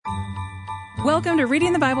Welcome to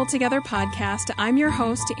Reading the Bible Together podcast. I'm your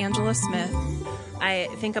host, Angela Smith. I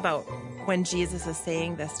think about when Jesus is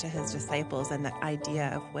saying this to his disciples and that idea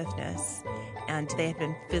of witness, and they had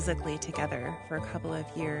been physically together for a couple of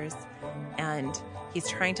years, and he's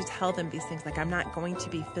trying to tell them these things like, I'm not going to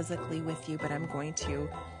be physically with you, but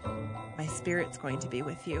my spirit's going to be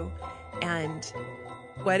with you. And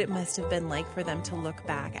what it must have been like for them to look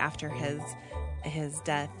back after his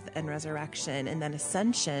death and resurrection and then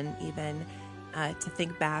ascension even, to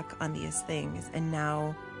think back on these things. And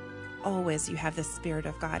now always you have the Spirit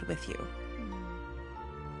of God with you.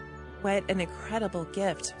 What an incredible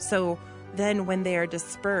gift. So then when they are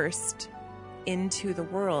dispersed into the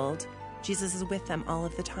world, Jesus is with them all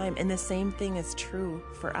of the time. And the same thing is true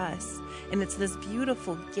for us. And it's this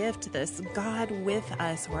beautiful gift, this God with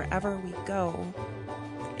us wherever we go.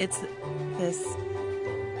 It's this,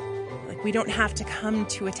 like, we don't have to come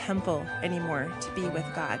to a temple anymore to be with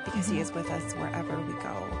God because He is with us wherever we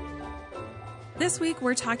go. This week,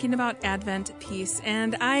 we're talking about Advent Peace,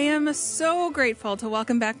 and I am so grateful to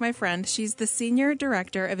welcome back my friend. She's the Senior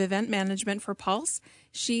Director of Event Management for Pulse.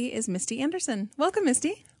 She is Misty Anderson. Welcome,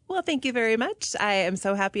 Misty. Well, thank you very much. I am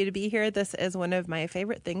so happy to be here. This is one of my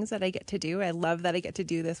favorite things that I get to do. I love that I get to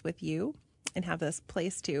do this with you and have this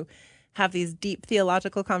place to have these deep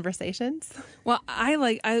theological conversations. Well,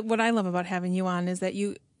 what I love about having you on is that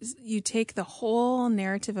you take the whole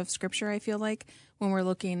narrative of Scripture, I feel like, when we're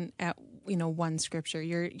looking at one scripture.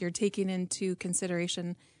 You're taking into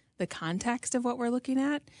consideration the context of what we're looking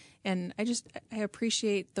at. And I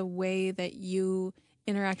appreciate the way that you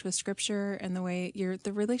interact with Scripture and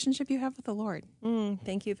the relationship you have with the Lord.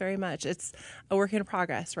 Thank you very much. It's a work in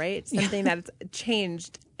progress, right? Something that's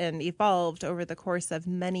changed and evolved over the course of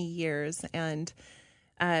many years. And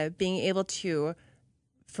being able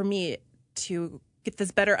for me to get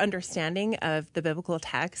this better understanding of the biblical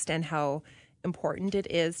text and how important it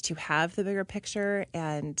is to have the bigger picture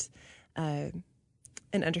and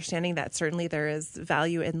understanding that certainly there is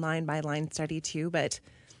value in line by line study too, but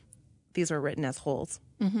these were written as wholes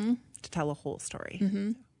to tell a whole story.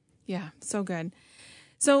 Mm-hmm. Yeah, so good.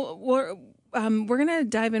 So we're going to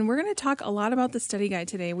dive in. We're going to talk a lot about the study guide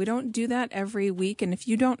today. We don't do that every week, and if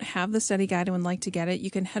you don't have the study guide and would like to get it,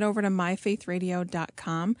 you can head over to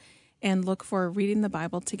myfaithradio.com and look for Reading the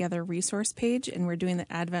Bible Together resource page, and we're doing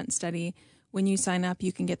the Advent study. When you sign up,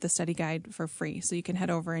 you can get the study guide for free, so you can head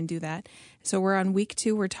over and do that. So we're on week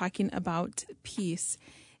 2. We're talking about peace.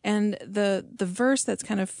 And the verse that's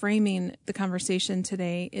kind of framing the conversation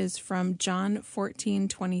today is from John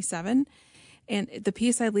 14:27. And the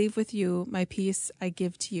peace I leave with you, my peace I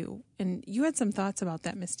give to you. And you had some thoughts about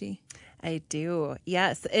that, Misty. I do,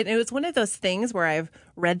 yes. It was one of those things where I've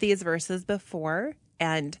read these verses before,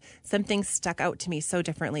 and something stuck out to me so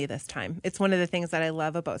differently this time. It's one of the things that I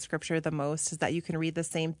love about Scripture the most is that you can read the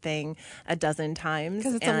same thing a dozen times.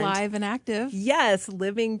 Because it's alive and active. Yes,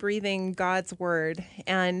 living, breathing God's Word.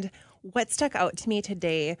 And what stuck out to me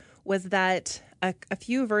today was that a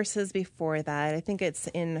few verses before that, I think it's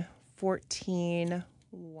in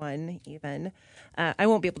 14:1 even. I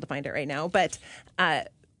won't be able to find it right now, but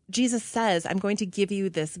Jesus says, I'm going to give you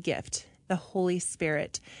this gift, the Holy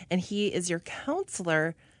Spirit, and He is your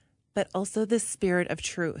counselor, but also the Spirit of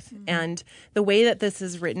truth. Mm-hmm. And the way that this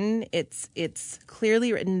is written, it's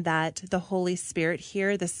clearly written that the Holy Spirit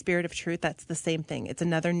here, the Spirit of truth, that's the same thing. It's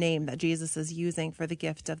another name that Jesus is using for the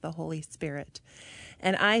gift of the Holy Spirit.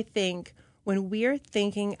 And I think when we're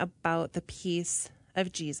thinking about the peace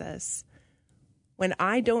of Jesus, when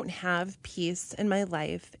I don't have peace in my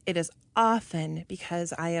life, it is often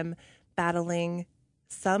because I am battling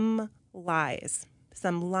some lies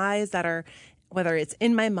that are, whether it's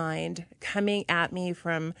in my mind, coming at me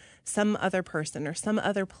from some other person or some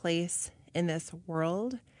other place in this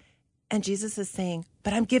world. And Jesus is saying,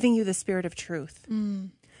 but I'm giving you the Spirit of truth.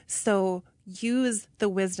 So use the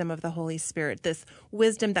wisdom of the Holy Spirit, this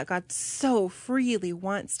wisdom that God so freely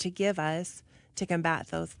wants to give us to combat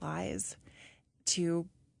those lies, to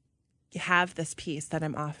have this peace that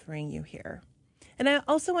I'm offering you here. And I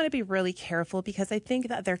also want to be really careful because I think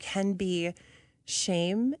that there can be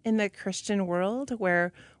shame in the Christian world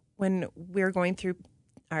where when we're going through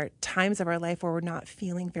our times of our life where we're not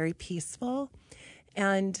feeling very peaceful,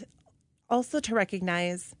 and also to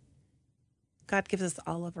recognize God gives us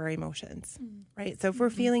all of our emotions, right? So if we're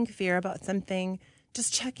feeling fear about something,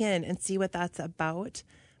 just check in and see what that's about,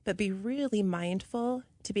 but be really mindful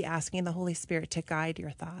to be asking the Holy Spirit to guide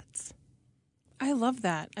your thoughts. I love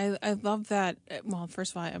that. I love that. Well,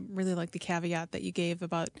 first of all, I really like the caveat that you gave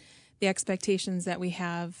about the expectations that we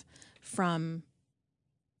have from,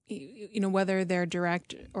 whether they're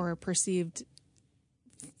direct or perceived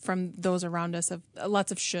from those around us of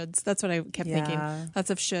lots of shoulds. That's what I kept thinking. Lots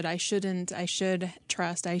of should. I shouldn't. I should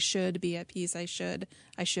trust. I should be at peace. I should.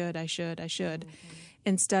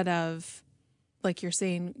 Instead of, like you're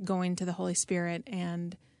saying, going to the Holy Spirit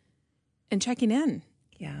and checking in.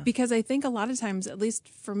 Yeah. Because I think a lot of times, at least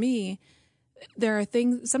for me,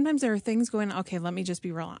 sometimes there are things going, okay, let me just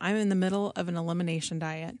be real. I'm in the middle of an elimination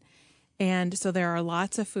diet. And so there are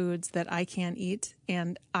lots of foods that I can't eat.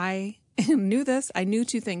 And I knew this. I knew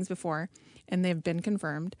two things before, and they've been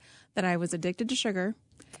confirmed, that I was addicted to sugar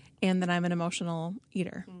and that I'm an emotional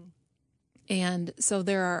eater. And so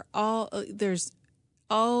there's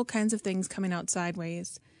all kinds of things coming out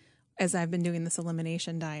sideways as I've been doing this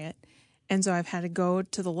elimination diet. And so I've had to go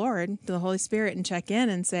to the Lord, to the Holy Spirit, and check in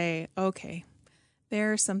and say, okay,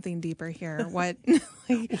 there's something deeper here. What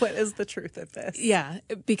what is the truth of this? Yeah,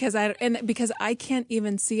 because I can't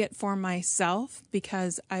even see it for myself,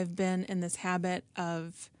 because I've been in this habit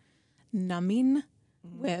of numbing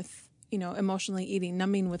with, emotionally eating,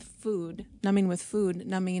 numbing with food, numbing with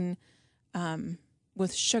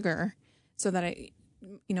sugar, so that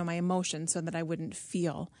my emotions, so that I wouldn't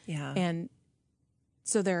feel. Yeah. And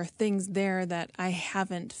so there are things there that I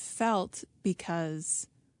haven't felt because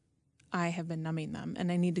I have been numbing them,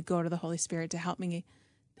 and I need to go to the Holy Spirit to help me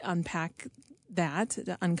unpack that,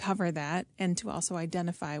 to uncover that, and to also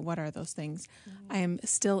identify what are those things. I am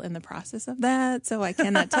still in the process of that, so I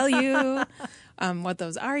cannot tell you what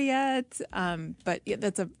those are yet. But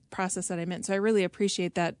that's a process that I'm in. So I really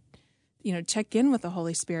appreciate that, check in with the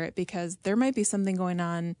Holy Spirit, because there might be something going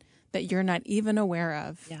on that you're not even aware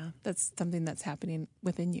of. Yeah. That's something that's happening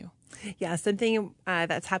within you. Yeah, something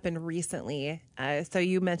that's happened recently. So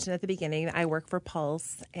you mentioned at the beginning, I work for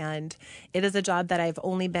Pulse, and it is a job that I've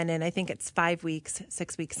only been in, I think it's 5 weeks,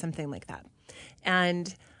 6 weeks, something like that.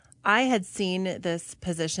 And I had seen this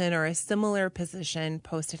position or a similar position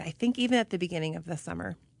posted, I think even at the beginning of the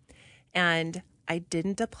summer. And I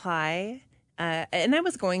didn't apply. And I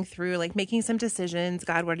was going through, like, making some decisions.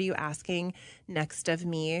 God, what are you asking next of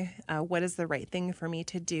me? What is the right thing for me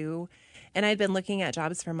to do? And I'd been looking at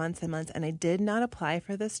jobs for months and months, and I did not apply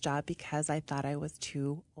for this job because I thought I was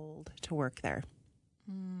too old to work there.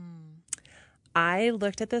 I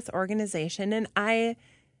looked at this organization, and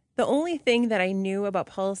the only thing that I knew about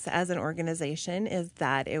Pulse as an organization is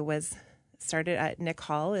that it was started at Nick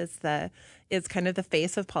Hall is kind of the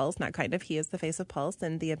face of Pulse, not kind of, he is the face of Pulse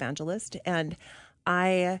and the evangelist. And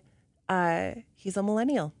he's a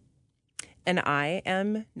millennial and I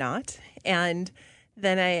am not. And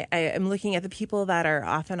then I am looking at the people that are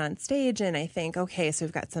often on stage, and I think, okay, so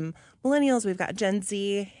we've got some millennials, we've got Gen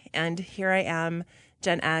Z, and here I am,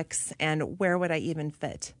 Gen X, and where would I even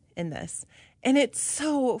fit in this? And it's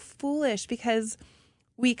so foolish, because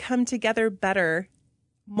we come together better,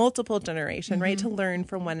 multiple generation, right, to learn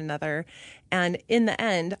from one another. And in the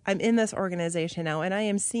end, I'm in this organization now, and I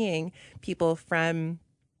am seeing people from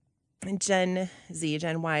Gen Z,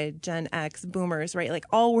 Gen Y, Gen X, boomers, right, like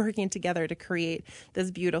all working together to create this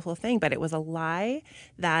beautiful thing. But it was a lie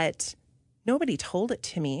that nobody told it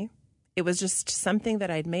to me. It was just something that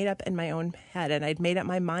I'd made up in my own head, and I'd made up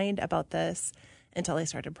my mind about this until I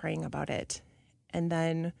started praying about it. And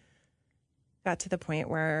then got to the point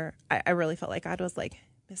where I really felt like God was like,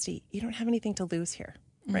 Misty, you don't have anything to lose here,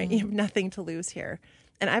 right? You have nothing to lose here.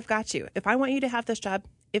 And I've got you. If I want you to have this job,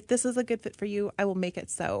 if this is a good fit for you, I will make it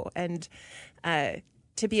so. And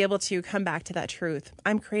to be able to come back to that truth,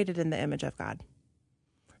 I'm created in the image of God.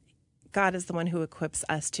 God is the one who equips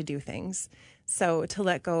us to do things. So to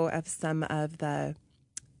let go of some of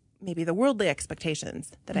maybe the worldly expectations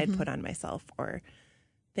that I'd put on myself, or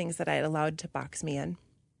things that I'd allowed to box me in.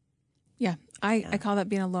 Yeah, I call that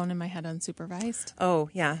being alone in my head unsupervised.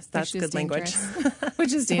 Oh, yeah, that's good language.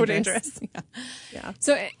 Which is So dangerous. Yeah.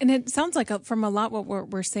 So, and it sounds like from a lot what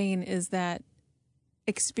we're saying is that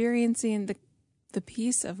experiencing the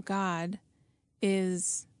peace of God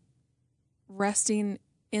is resting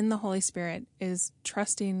in the Holy Spirit, is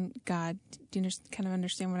trusting God. Do you kind of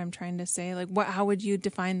understand what I'm trying to say? Like, how would you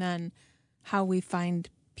define then how we find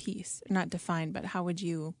peace? Not define, but how would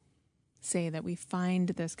you say that we find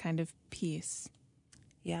this kind of peace?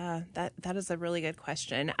 Yeah, that is a really good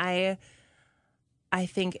question. I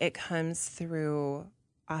think it comes through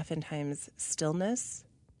oftentimes stillness,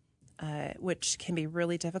 which can be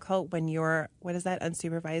really difficult when you're,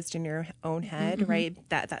 unsupervised in your own head, right?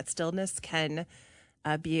 That stillness can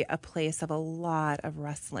be a place of a lot of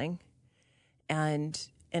wrestling and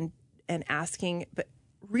asking, but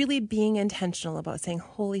really being intentional about saying,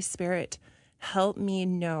 Holy Spirit, help me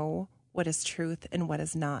know what is truth and what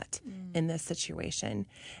is not in this situation.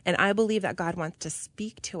 And I believe that God wants to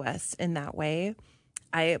speak to us in that way.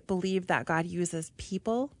 I believe that God uses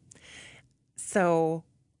people. So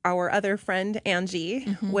our other friend,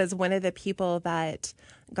 Angie, was one of the people that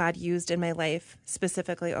God used in my life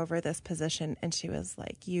specifically over this position. And she was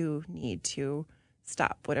like, you need to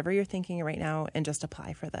stop whatever you're thinking right now and just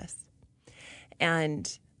apply for this.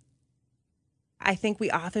 And I think we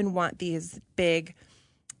often want these big,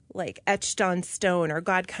 like etched on stone, or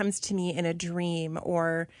God comes to me in a dream,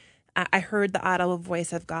 or I heard the audible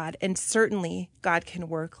voice of God. And certainly God can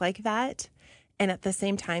work like that. And at the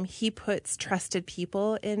same time, he puts trusted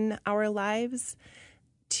people in our lives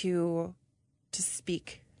to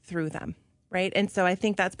speak through them, right? And so I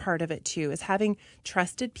think that's part of it too, is having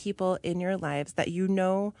trusted people in your lives that you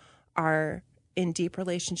know are in deep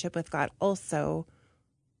relationship with God, also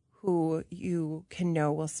who you can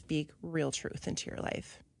know will speak real truth into your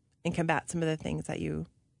life and combat some of the things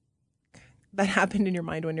that happened in your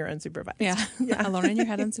mind when you're unsupervised. Yeah. Alone in your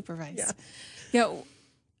head, unsupervised. Yeah.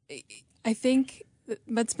 I think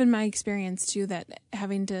that's been my experience too, that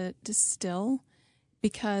having to still,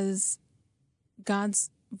 because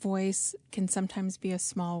God's voice can sometimes be a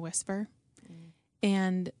small whisper.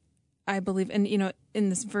 And I believe, and in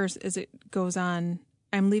this verse, as it goes on,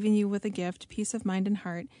 I'm leaving you with a gift, peace of mind and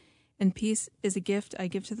heart. And peace is a gift I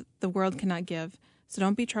give to the world cannot give. So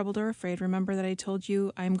don't be troubled or afraid. Remember that I told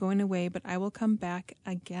you I'm going away, but I will come back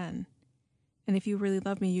again. And if you really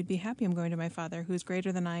love me, you'd be happy I'm going to my Father, who is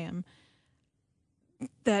greater than I am.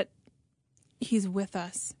 That he's with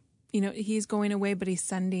us. He's going away, but he's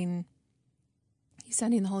sending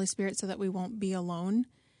the Holy Spirit so that we won't be alone.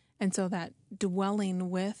 And so that dwelling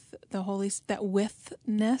with the that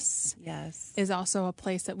withness is also a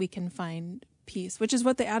place that we can find peace, which is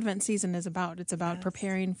what the Advent season is about. It's about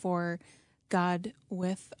preparing for God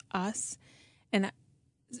with us. And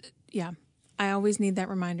I always need that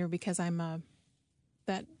reminder, because I'm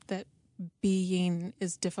that being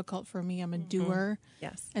is difficult for me. I'm a doer.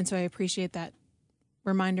 Yes. And so I appreciate that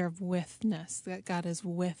reminder of withness, that God is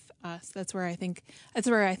with us. That's where I think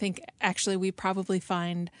actually we probably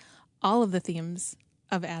find all of the themes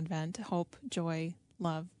of Advent: hope, joy,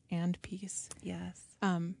 love, and peace. Yes.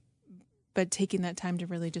 But taking that time to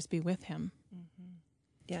really just be with him.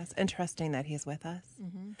 Yes. And trusting that he's with us.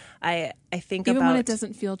 I think even about when it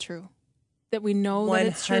doesn't feel true, that we know 100%. That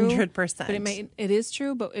it's true. 100%. But it is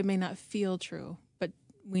true, but it may not feel true, but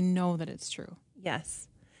we know that it's true. Yes.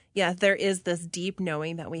 Yeah, there is this deep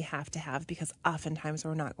knowing that we have to have, because oftentimes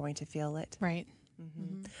we're not going to feel it. Right.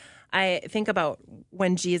 I think about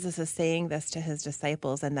when Jesus is saying this to his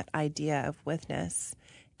disciples, and that idea of witness,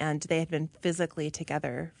 and they had been physically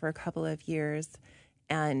together for a couple of years,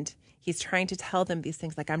 and he's trying to tell them these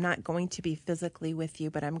things like, I'm not going to be physically with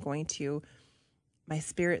you, but my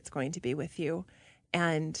spirit's going to be with you.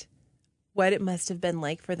 And what it must have been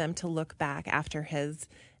like for them to look back after his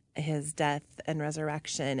death and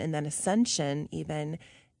resurrection, and then ascension even,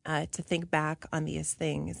 to think back on these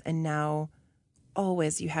things. And now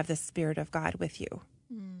always you have the Spirit of God with you.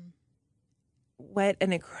 What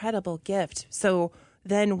an incredible gift. So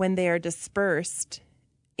then when they are dispersed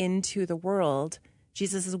into the world,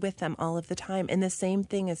 Jesus is with them all of the time. And the same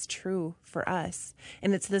thing is true for us.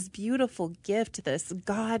 And it's this beautiful gift, this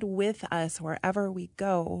God with us wherever we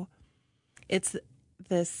go. It's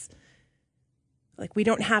this, like, we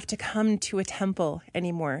don't have to come to a temple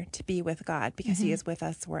anymore to be with God, because he is with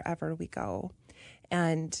us wherever we go.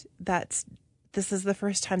 And this is the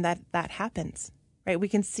first time that happens, right? We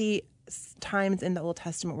can see times in the Old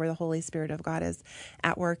Testament where the Holy Spirit of God is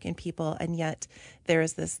at work in people, and yet there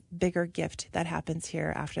is this bigger gift that happens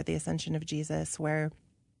here after the ascension of Jesus, where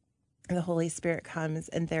the Holy Spirit comes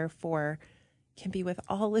and therefore can be with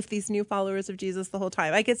all of these new followers of Jesus the whole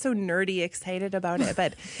time. I get so nerdy excited about it,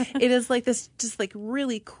 but it is like this just like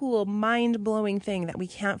really cool, mind-blowing thing that we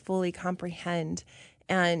can't fully comprehend.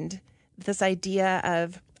 And this idea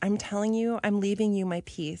of, I'm telling you, I'm leaving you my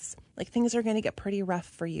peace. Like, things are going to get pretty rough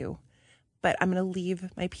for you, but I'm going to leave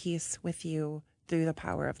my peace with you through the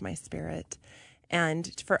power of my Spirit.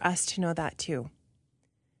 And for us to know that too.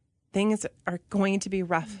 Things are going to be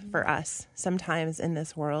rough for us sometimes in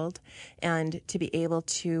this world, and to be able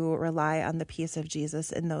to rely on the peace of Jesus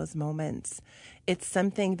in those moments. It's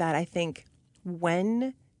something that I think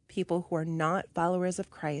when people who are not followers of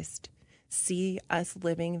Christ see us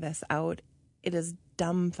living this out, it is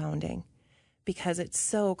dumbfounding, because it's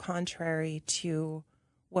so contrary to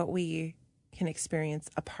what we can experience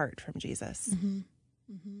apart from Jesus.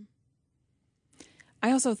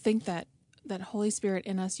 I also think that Holy Spirit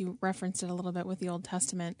in us, you referenced it a little bit with the Old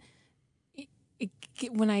Testament.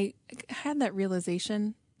 When I had that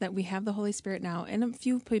realization that we have the Holy Spirit now, and a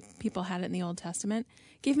few people had it in the Old Testament,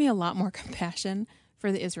 gave me a lot more compassion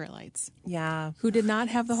for the Israelites Yeah. who did not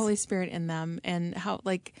have the Holy Spirit in them, and how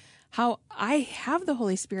I have the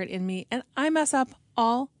Holy Spirit in me and I mess up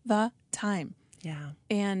all the time. Yeah.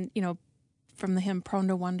 And, from the hymn, prone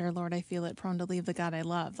to wonder, Lord, I feel it, prone to leave the God I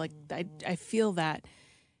love. Like I feel that,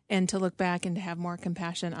 and to look back and to have more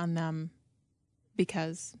compassion on them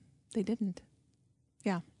because they didn't.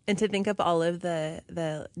 Yeah. And to think of all of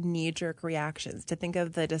the knee-jerk reactions, to think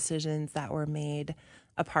of the decisions that were made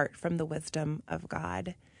apart from the wisdom of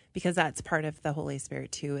God, because that's part of the Holy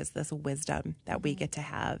Spirit too, is this wisdom that we get to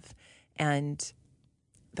have. And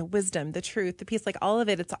the wisdom, the truth, the peace, like all of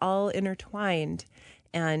it, it's all intertwined.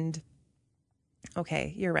 And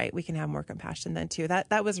okay, you're right. We can have more compassion then too.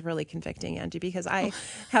 That was really convicting, Angie, because I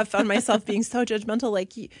have found myself being so judgmental.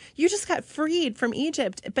 Like you just got freed from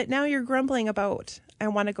Egypt, but now you're grumbling about, I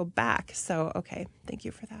want to go back. So, okay. Thank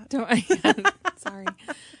you for that. Sorry.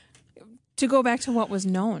 To go back to what was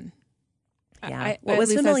known. Yeah. What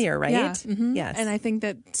was familiar, right? Yeah, mm-hmm. Yes. And I think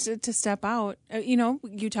that to step out,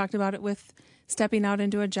 you talked about it with stepping out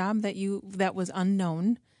into a job that was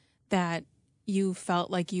unknown, that you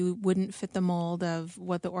felt like you wouldn't fit the mold of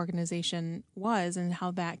what the organization was, and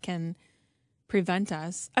how that can prevent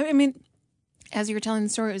us. I mean, as you were telling the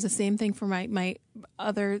story, it was the same thing for the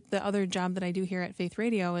other job that I do here at Faith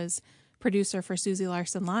Radio is producer for Susie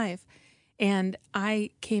Larson Live. And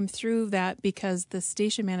I came through that because the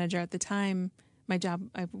station manager at the time, my job,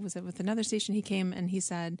 I was with another station, he came and he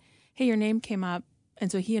said, hey, your name came up.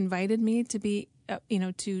 And so he invited me to be,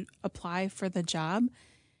 to apply for the job.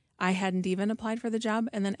 I hadn't even applied for the job.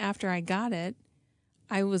 And then after I got it,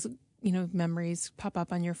 I was, memories pop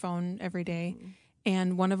up on your phone every day. Mm-hmm.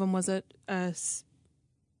 And one of them was a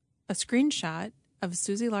screenshot of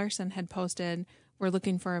Susie Larson had posted, we're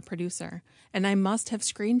looking for a producer. And I must have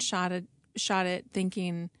shot it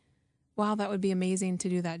thinking, wow, that would be amazing to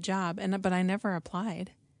do that job. But I never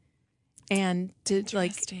applied. And to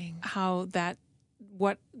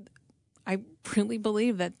what I really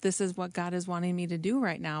believe that this is what God is wanting me to do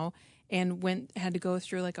right now, and had to go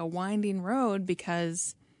through like a winding road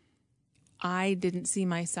because I didn't see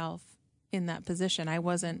myself in that position. I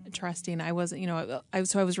wasn't trusting. I wasn't,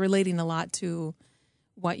 so I was relating a lot to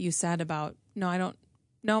what you said about, I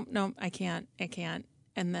can't.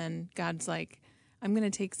 And then God's like, I'm going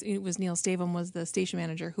to take, it was Neil Stavum was the station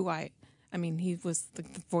manager who he was the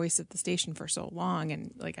voice of the station for so long.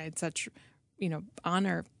 And like, I had such,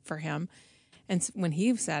 honor for him. And when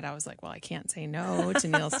he said, I was like, well, I can't say no to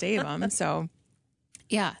Neil Stavum. So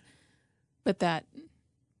yeah, but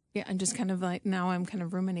I'm just kind of like, now I'm kind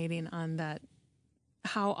of ruminating on that,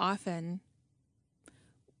 how often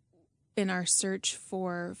in our search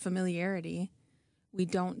for familiarity, we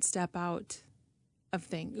don't step out of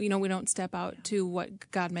things. We don't step out to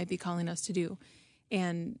what God might be calling us to do.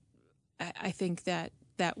 And I think that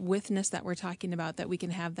witness that we're talking about, that we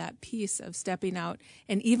can have that piece of stepping out.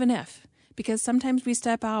 And even because sometimes we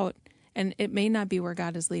step out and it may not be where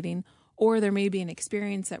God is leading, or there may be an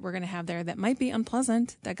experience that we're going to have there that might be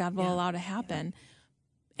unpleasant that God will allow to happen.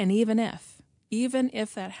 Yeah. And even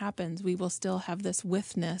if that happens, we will still have this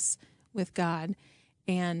witness with God.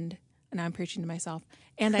 And I'm preaching to myself,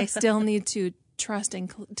 and I still need to trust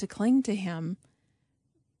and to cling to him,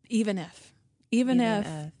 even if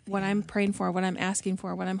what I'm praying for, what I'm asking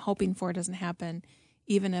for, what I'm hoping for doesn't happen,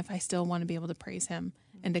 even if I still want to be able to praise him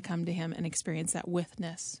and to come to him and experience that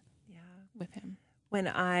witness with him. When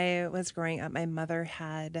I was growing up, my mother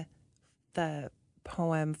had the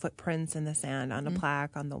poem Footprints in the Sand on a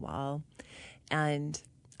plaque on the wall. And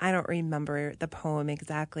I don't remember the poem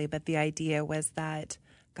exactly, but the idea was that,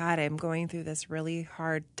 God, I'm going through this really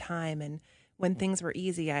hard time, and when things were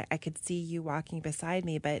easy, I could see you walking beside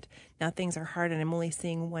me, but now things are hard and I'm only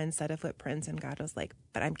seeing one set of footprints. And God was like,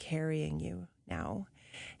 but I'm carrying you now.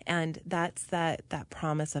 And that's that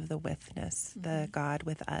promise of the witness, the God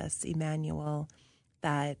with us, Emmanuel,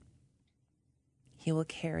 that he will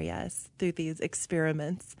carry us through these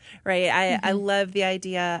experiments, right? I love the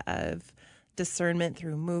idea of discernment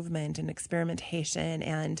through movement and experimentation,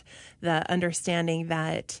 and the understanding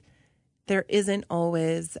that there isn't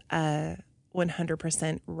always a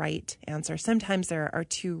 100% right answer. Sometimes there are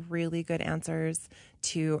two really good answers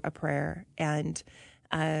to a prayer, and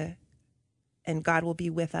God will be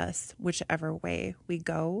with us whichever way we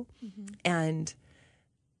go, and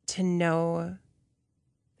to know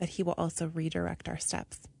that he will also redirect our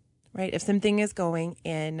steps, right? If something is going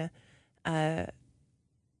in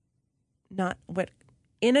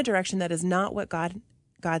in a direction that is not what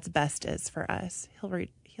God's best is for us,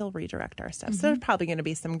 he'll redirect our steps. So there's probably going to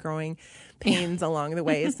be some growing pains along the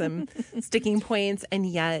way, some sticking points, and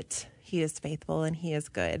yet he is faithful and he is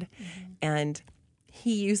good. And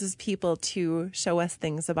he uses people to show us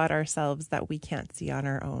things about ourselves that we can't see on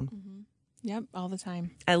our own. Mm-hmm. Yep, all the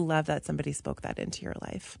time. I love that somebody spoke that into your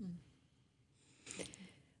life.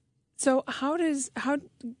 So how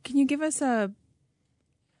can you give us an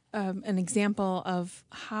example of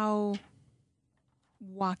how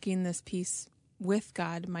walking this peace with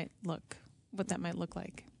God what that might look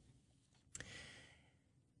like?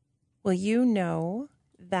 Well, you know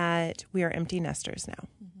that we are empty nesters now.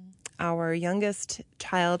 Mm-hmm. Our youngest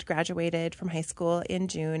child graduated from high school in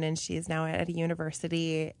June, and she is now at a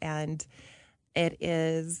university, and it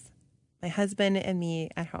is my husband and me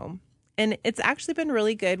at home. And it's actually been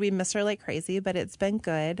really good. We miss her like crazy, but it's been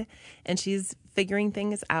good. And she's figuring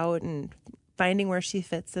things out and finding where she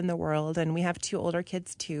fits in the world. And we have 2 older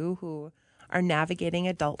kids too who are navigating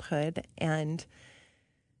adulthood. And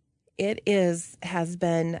it has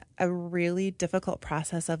been a really difficult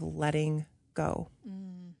process of letting go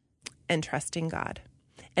and trusting God.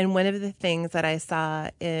 And one of the things that I saw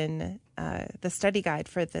in the study guide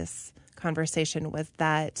for this conversation was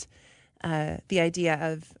that the idea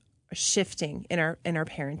of shifting in our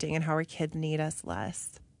parenting and how our kids need us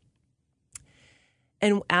less.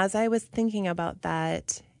 And as I was thinking about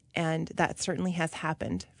that, and that certainly has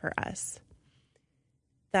happened for us,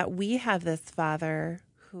 that we have this Father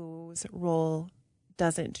whose role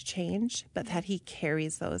doesn't change, but that he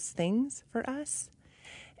carries those things for us.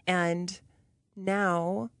 And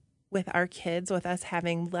now with our kids, with us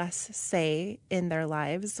having less say in their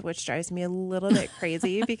lives, which drives me a little bit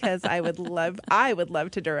crazy because I would love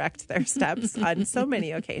to direct their steps on so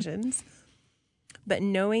many occasions. But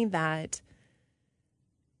knowing that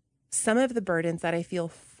some of the burdens that I feel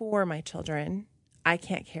for my children, I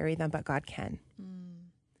can't carry them, but God can.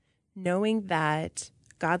 Knowing that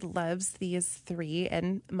God loves these 3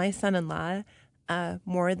 and my son-in-law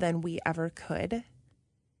more than we ever could,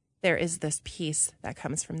 there is this peace that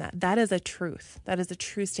comes from that. That is a truth. That is a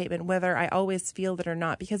true statement, whether I always feel it or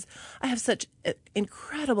not, because I have such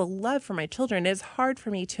incredible love for my children. It is hard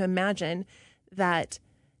for me to imagine that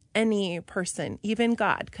any person, even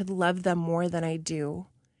God, could love them more than I do.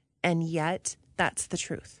 And yet that's the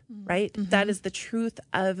truth, right? Mm-hmm. That is the truth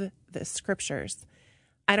of the scriptures.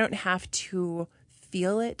 I don't have to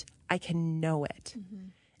feel it. I can know it. Mm-hmm.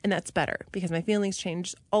 And that's better because my feelings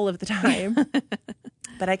change all of the time.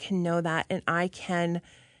 But I can know that, and I can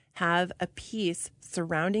have a peace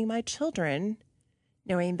surrounding my children,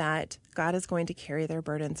 knowing that God is going to carry their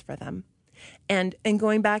burdens for them. And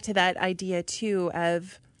going back to that idea, too,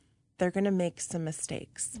 of they're going to make some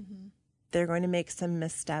mistakes. Mm-hmm. They're going to make some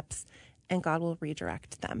missteps, and God will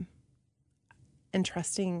redirect them. And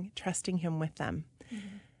trusting him with them.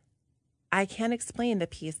 Mm-hmm. I can't explain the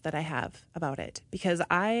peace that I have about it because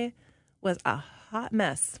I was a hot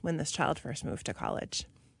mess when this child first moved to college.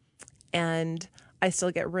 And I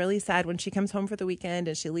still get really sad when she comes home for the weekend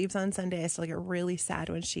and she leaves on Sunday. I still get really sad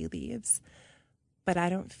when she leaves. But I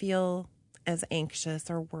don't feel as anxious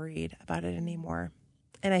or worried about it anymore.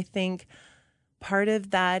 And I think part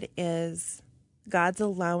of that is God's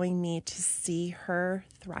allowing me to see her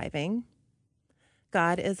thriving.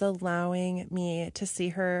 God is allowing me to see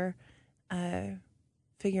her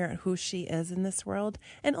figure out who she is in this world.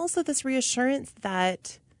 And also this reassurance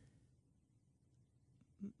that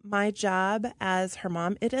my job as her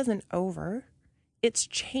mom, it isn't over. It's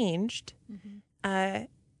changed. Mm-hmm.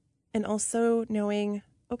 And also knowing,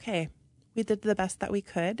 okay, we did the best that we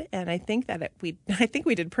could. And I think that I think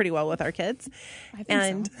we did pretty well with our kids. I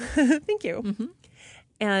think so. Thank you. Mm-hmm.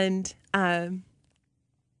 And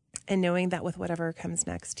knowing that with whatever comes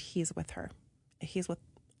next, he's with her. He's with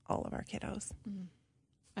all of our kiddos. Mm.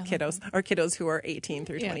 Our kiddos who are 18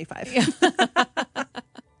 through 25. Yeah.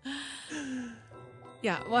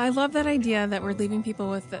 Yeah. Well, I love that idea that we're leaving people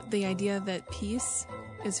with the idea that peace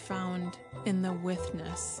is found in the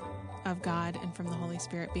withness of God and from the Holy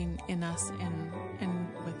Spirit being in us and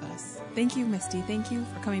with us. Thank you, Misty. Thank you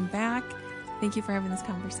for coming back. Thank you for having this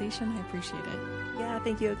conversation. I appreciate it. Yeah.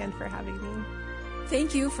 Thank you again for having me.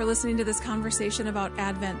 Thank you for listening to this conversation about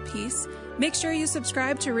Advent peace. Make sure you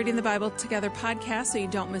subscribe to Reading the Bible Together podcast so you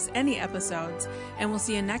don't miss any episodes. And we'll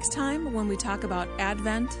see you next time when we talk about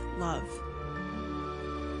Advent love.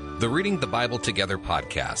 The Reading the Bible Together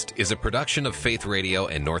podcast is a production of Faith Radio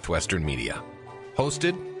and Northwestern Media.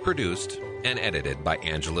 Hosted, produced, and edited by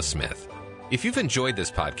Angela Smith. If you've enjoyed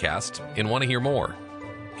this podcast and want to hear more,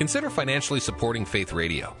 consider financially supporting Faith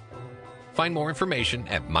Radio. Find more information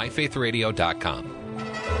at myfaithradio.com.